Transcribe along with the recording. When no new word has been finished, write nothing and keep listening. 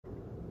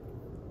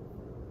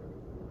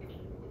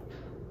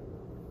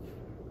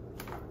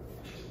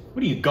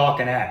What are you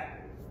gawking at?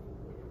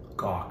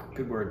 Gawk,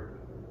 good word.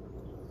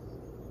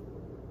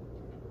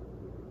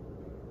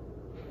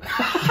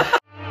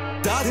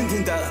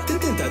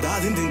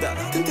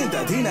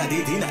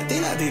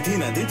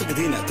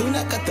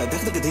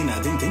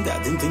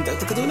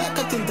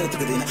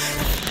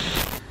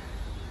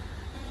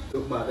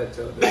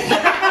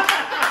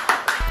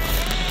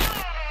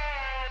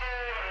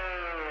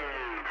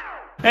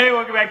 Hey,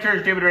 welcome back to our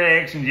Stupid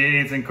Reaction,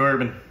 James and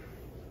Corbin.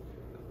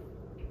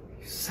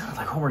 You sound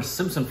like Homer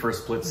Simpson for a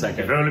split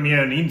second. Follow me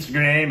on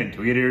Instagram and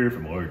Twitter for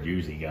more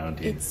juicy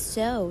content. It's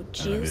so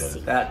juicy.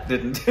 That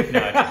didn't.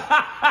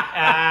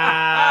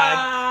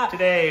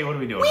 Today, what are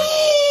we doing?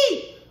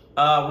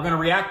 We're gonna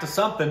react to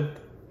something.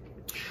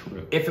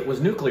 If it was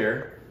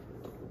nuclear,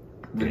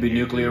 it'd be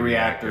nuclear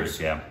reactors.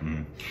 Yeah.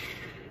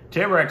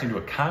 Today we're reacting to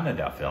a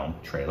Kannada film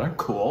trailer.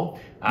 Cool.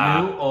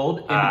 New, old,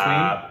 in between.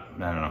 I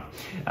don't know.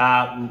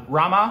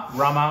 Rama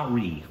Rama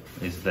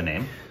is the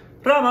name.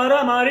 Rama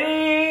Rama.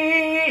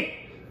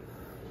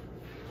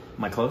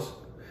 Am I close?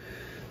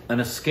 An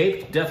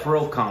escaped death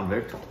row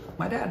convict,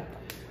 my dad,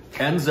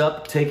 ends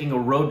up taking a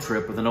road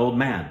trip with an old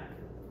man,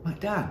 my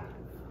dad,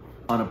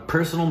 on a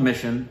personal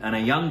mission and a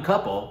young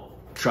couple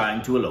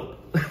trying to elope.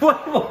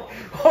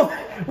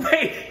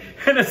 Wait,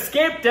 an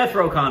escaped death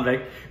row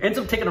convict ends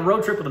up taking a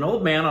road trip with an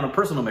old man on a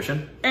personal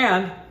mission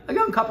and a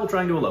young couple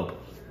trying to elope.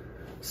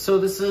 So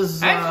this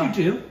is... As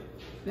you do.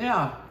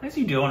 Yeah. As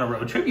you do on a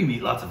road trip, you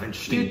meet lots of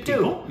interesting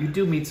people. You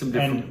do meet some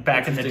different... And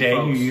back in the day,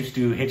 folks. You used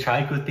to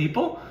hitchhike with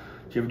people.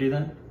 Did you ever do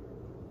that?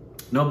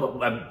 No,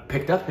 but I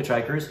picked up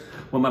hitchhikers.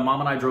 When my mom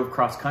and I drove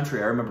cross country,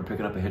 I remember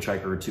picking up a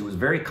hitchhiker or two. It was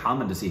very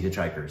common to see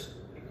hitchhikers.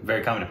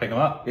 Very common to pick them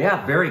up?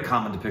 Yeah, very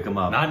common to pick them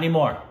up. Not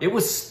anymore. It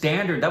was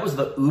standard. That was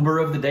the Uber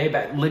of the day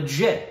back.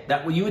 Legit.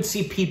 That you would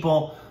see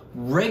people... I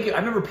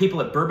remember people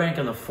at Burbank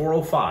on the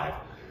 405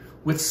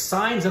 with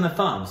signs and a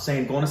thumb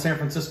saying, going to San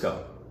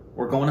Francisco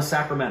or going to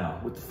Sacramento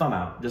with the thumb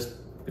out. Just,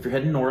 if you're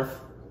heading north,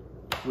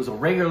 it was a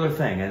regular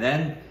thing. And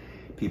then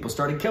people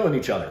started killing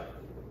each other.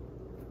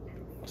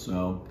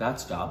 So that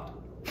stopped.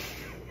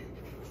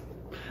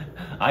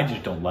 I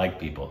just don't like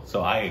people,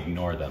 so I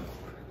ignore them.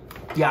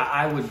 Yeah,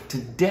 I would,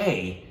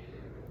 today,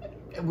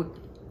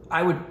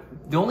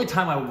 the only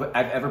time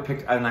I've ever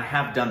picked, and I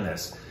have done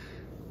this,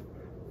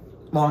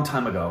 long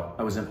time ago,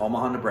 I was in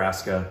Omaha,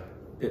 Nebraska.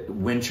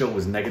 Wind chill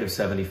was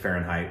 -70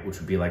 Fahrenheit, which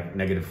would be like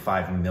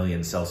 -5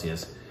 million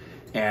Celsius.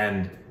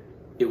 And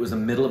it was the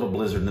middle of a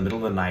blizzard in the middle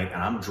of the night,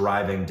 and I'm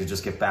driving to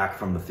just get back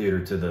from the theater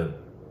to the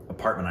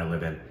apartment I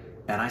live in.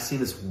 And I see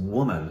this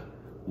woman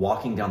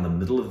walking down the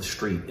middle of the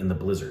street in the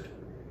blizzard,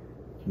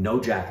 no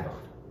jacket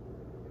on.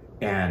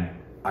 And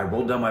I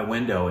rolled down my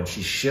window and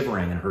she's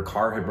shivering and her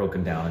car had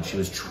broken down and she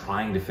was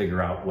trying to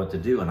figure out what to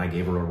do. And I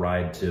gave her a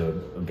ride to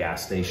a gas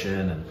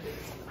station, and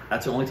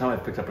that's the only time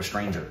I've picked up a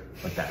stranger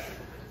like that.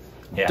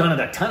 Yeah. Done it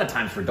a ton of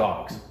times for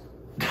dogs.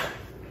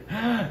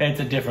 It's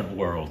a different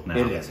world now.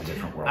 It is a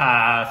different world.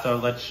 So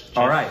let's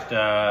just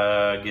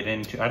get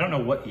into, I don't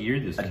know what year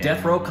this came. A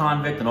death row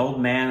convict, an old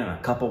man, and a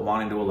couple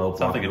wanting to elope.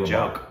 Sounds like a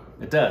joke.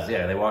 It does,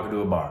 yeah. They walk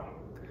into a bar.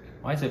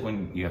 Why is it when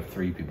you have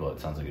 3 people it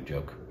sounds like a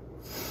joke?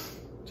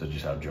 So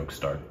just how jokes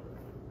start?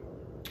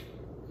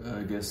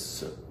 I guess,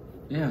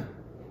 yeah.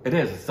 It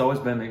is. It's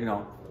always been, you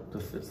know,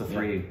 it's the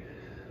 3.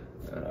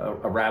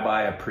 A rabbi,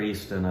 a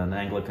priest, and an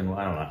Anglican,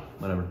 I don't know,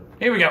 whatever.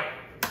 Here we go.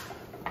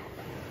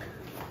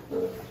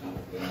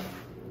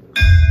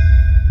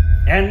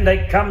 And they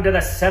come to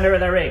the center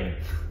of the ring.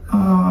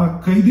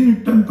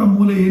 ಕೈದಿನಿಟ್ಟಂತ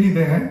ಮೂಲೆ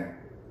ಏನಿದೆ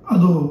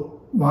ಅದು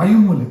ವಾಯು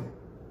ಮೂಲೆ.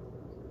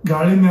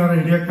 ಗಾಳಿ ನೇರ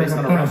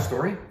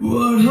ಹಿಡಿಯಕ್ಕಾಗತ್ತೆ.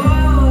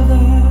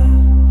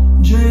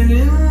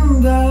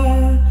 ಜೈಲಿಂದ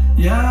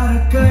ಯಾರ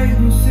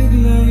ಕೈಗೂ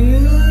ಸಿಗಲೇ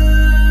ಇಲ್ಲ.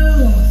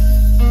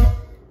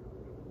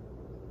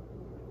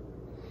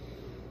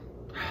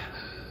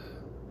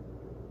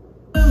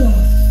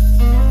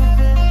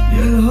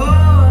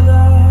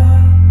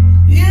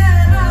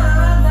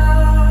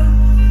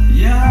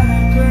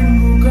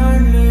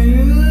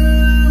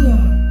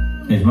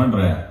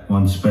 ಯಜಮಾನ್ರೆ,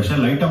 ಒಂದ್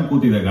ಸ್ಪೆಷಲ್ ಐಟಮ್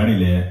ಕೂತಿದೆ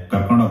ಗಾಡಿಲಿ,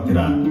 ಕರ್ಕೊಂಡು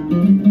ಹೋಗ್ತೀರಾ?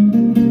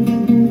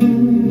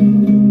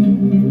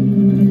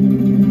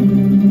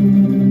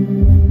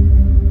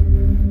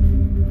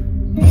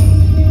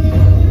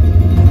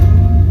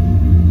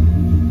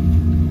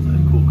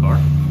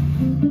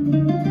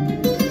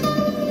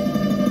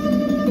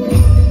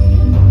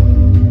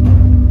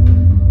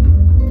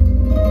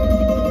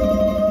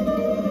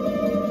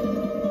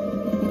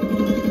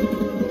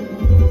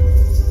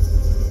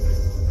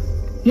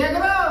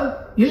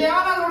 ಇಲ್ಲಿ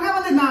ಯಾವನಾದ್ರೂ ಹುಡುಗ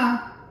ಬಂದಿದ್ದ?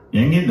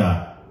 ಹೆಂಗಿದ್ದ?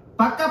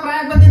 ಪಕ್ಕ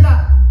ಪ್ರಾಯಕ್ಕೆ ಬಂದಿದ್ದ.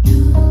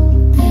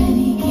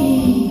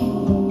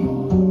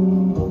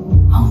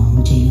 ಅವನು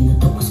ಜೈಲಿಂದ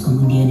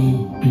ತಪ್ಪಿಸ್ಕೊಂಡ್ಬಂದಿಯಾನೆ.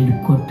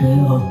 ಹಿಡ್ಕೊಟ್ರೆ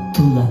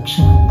 10 ಲಕ್ಷ.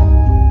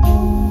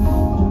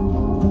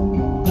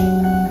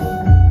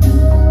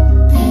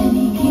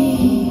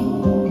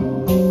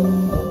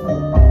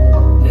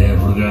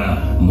 ಹುಡುಗ,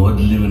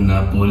 ಮೊದ್ಲು ಇವನ್ನ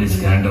ಪೊಲೀಸ್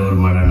ಹ್ಯಾಂಡ್ ಓವರ್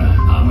ಮಾಡೋಣ,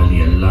 ಆಮೇಲೆ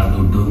ಎಲ್ಲಾ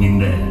ದುಡ್ಡು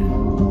ನಿಂದೆ.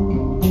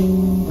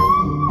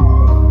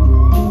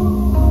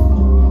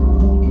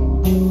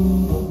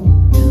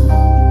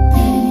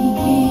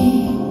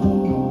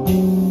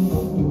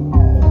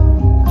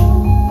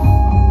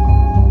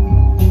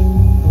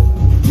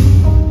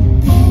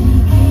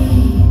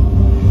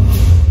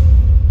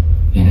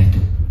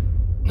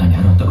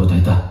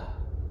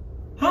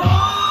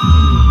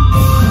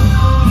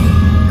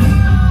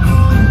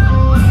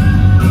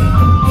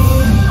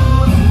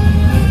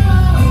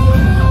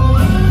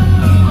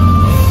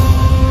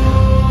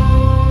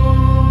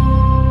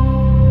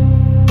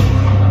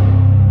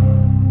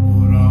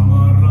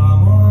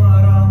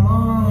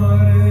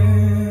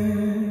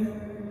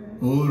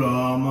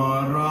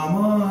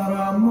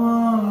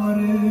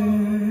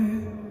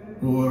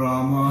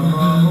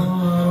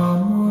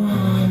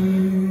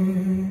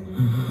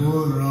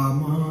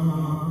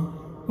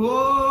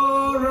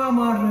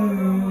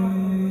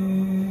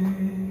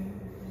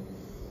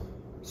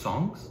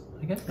 Songs,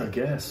 I guess.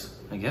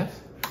 I guess.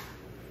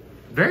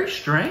 Very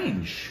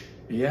strange.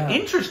 Yeah.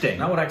 Interesting.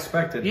 Not what I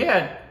expected.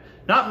 Yeah,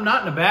 not in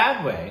a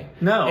bad way.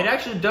 No. It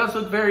actually does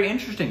look very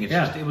interesting. It's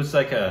just, it was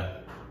like I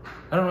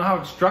don't know how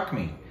it struck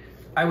me.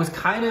 I was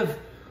kind of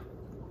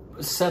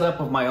set up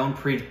of my own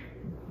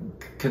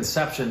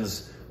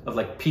preconceptions of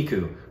like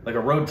Piku, like a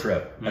road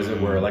trip, as it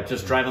were, like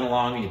just driving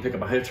along and you pick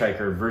up a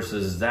hitchhiker,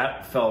 versus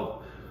that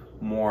felt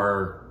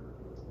more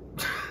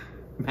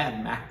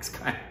Mad Max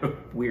kind of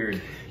weird.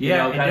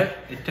 Yeah,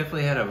 it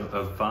definitely had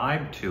a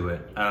vibe to it,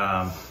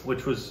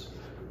 which was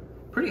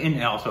pretty.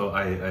 And also,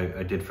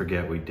 I did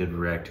forget we did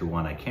react to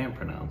one I can't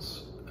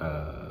pronounce,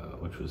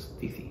 which was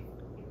Thithi.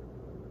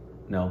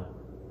 No,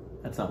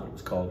 that's not what it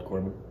was called,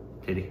 Corbin.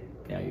 Titty.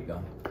 Yeah, you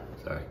go.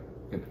 Sorry.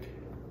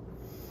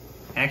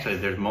 Actually,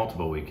 there's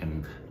multiple we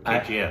can.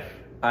 KGF.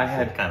 I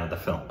had kind of the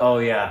film. Oh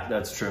yeah,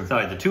 that's true.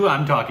 Sorry, the two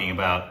I'm talking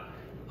about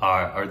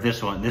are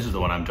this one. This is the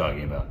one I'm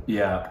talking about.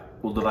 Yeah,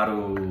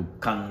 Ulduvaru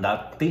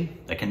Kandati.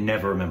 I can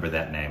never remember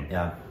that name.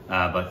 Yeah.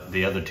 But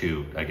the other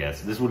two, I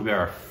guess, this would be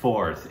our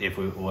fourth if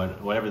we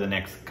whatever the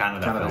next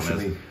Kannada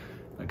film is.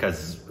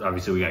 Because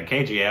obviously we got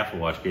KGF.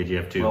 We'll watch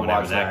KGF 2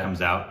 whenever that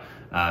comes out.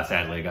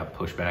 Sadly, it got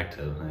pushed back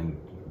to I think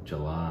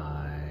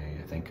July.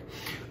 I think.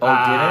 Oh,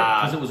 did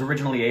it? Because it was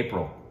originally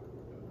April.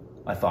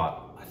 I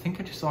thought. I think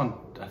I just saw.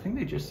 I think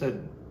they just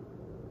said.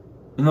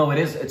 No, it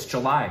is. It's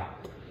July.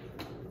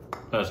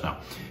 Let us know.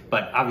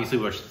 But obviously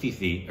we watched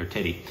Thithi or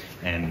Titty,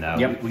 and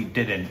we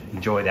did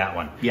enjoy that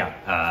one.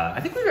 Yeah.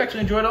 I think we've actually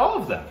enjoyed all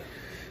of them.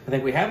 I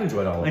think we have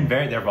enjoyed all of them.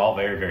 And they're all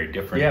very, very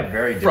different. Yeah,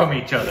 very different from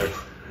each other.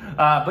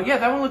 But yeah,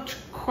 that one looked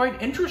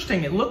quite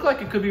interesting. It looked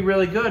like it could be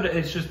really good.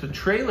 It's just the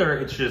trailer.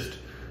 It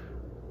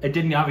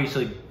didn't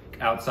obviously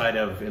outside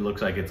of. It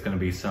looks like it's going to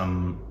be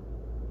some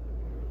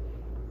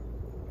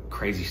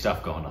crazy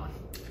stuff going on.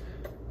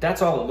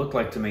 That's all it looked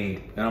like to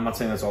me, and I'm not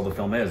saying that's all the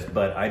film is,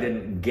 but I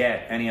didn't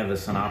get any of the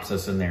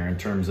synopsis in there in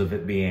terms of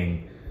it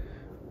being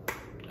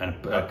a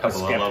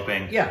couple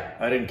eloping. Yeah,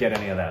 I didn't get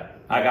any of that.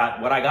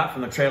 Yeah. What I got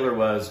from the trailer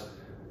was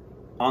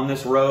on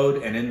this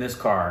road and in this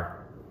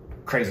car,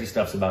 crazy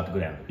stuff's about to go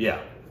down.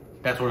 Yeah,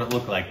 that's what it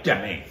looked like to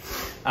me.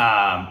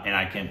 And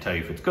I can't tell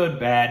you if it's good,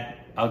 bad,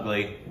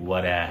 ugly,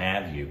 what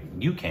have you.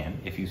 You can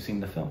if you've seen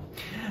the film.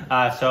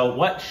 So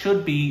what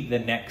should be the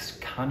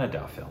next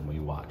Kannada film we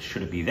watch?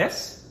 Should it be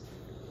this?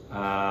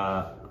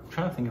 I'm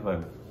trying to think if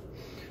I've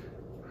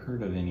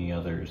heard of any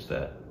others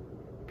that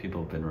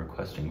people have been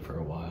requesting for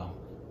a while.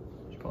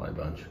 There's probably a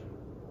bunch.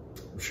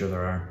 I'm sure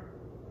there are.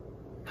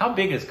 How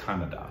big is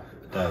Kannada,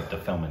 the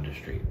film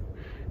industry?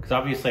 Because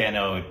obviously I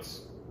know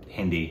it's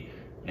Hindi,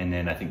 and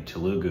then I think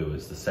Telugu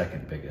is the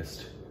second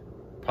biggest,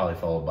 probably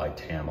followed by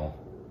Tamil.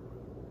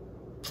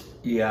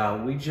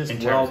 Yeah, we just,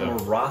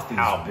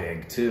 Marathi's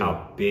big too.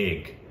 How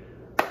big?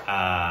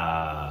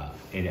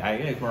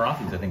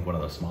 Marathi's I think one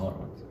of those smaller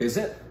ones. Is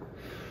it?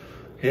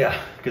 Yeah,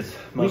 because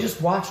we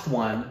just watched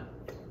one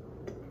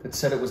that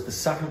said it was the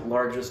second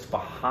largest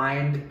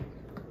behind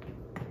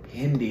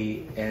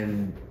Hindi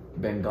and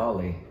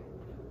Bengali.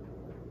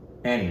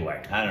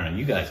 Anyway, I don't know.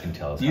 You guys can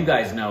tell us. You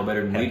guys know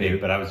better than we do.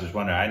 But I was just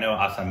wondering. I know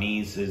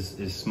Assamese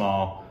is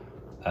small.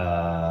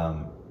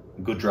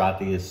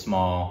 Gujarati is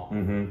small.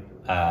 And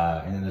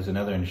then there's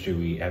another industry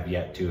we have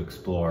yet to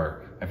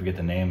explore. I forget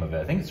the name of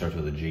it. I think it starts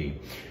with a G.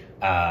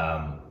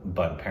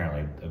 But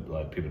apparently, a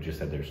lot of people just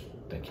said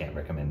they can't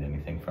recommend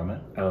anything from it.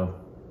 Oh,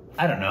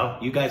 I don't know.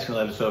 You guys can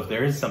let us know if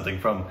there is something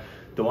from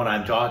the one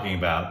I'm talking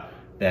about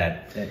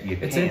that you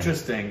can. It's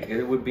interesting.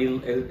 It would be.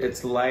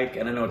 It's like,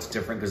 and I know it's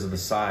different because of the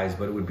size,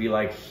 but it would be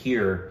like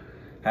here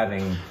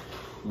having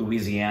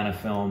Louisiana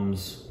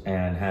films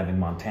and having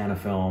Montana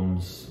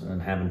films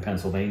and having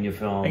Pennsylvania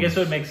films. I guess it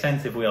would make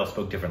sense if we all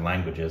spoke different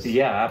languages.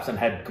 Yeah, and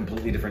had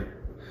completely different.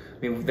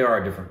 I mean, there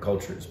are different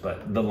cultures,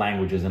 but the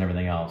languages and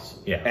everything else.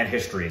 Yeah. And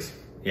histories.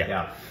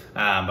 Yeah.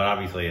 But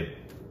obviously,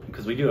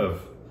 because we do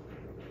have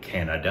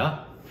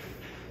Canada,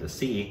 the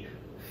C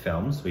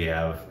films, we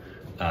have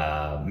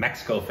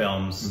Mexico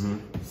films,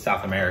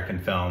 South American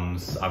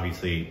films,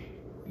 obviously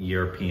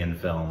European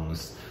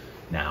films,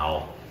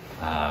 now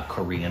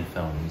Korean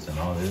films and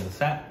all this.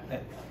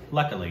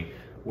 Luckily,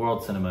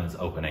 world cinema is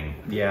opening,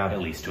 at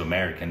least to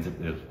Americans. It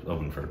was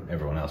open for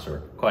everyone else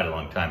for quite a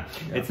long time.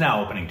 Yeah. It's now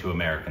opening to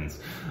Americans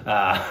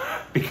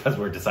because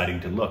we're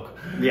deciding to look.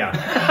 Yeah.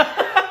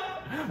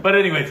 But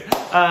anyways,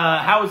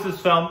 how is this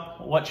film?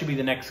 What should be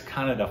the next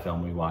Kannada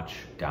film we watch?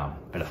 Down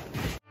below.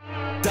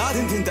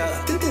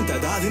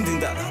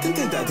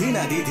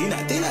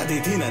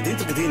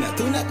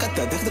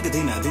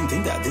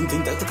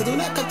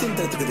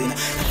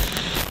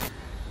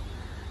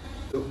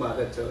 Tumma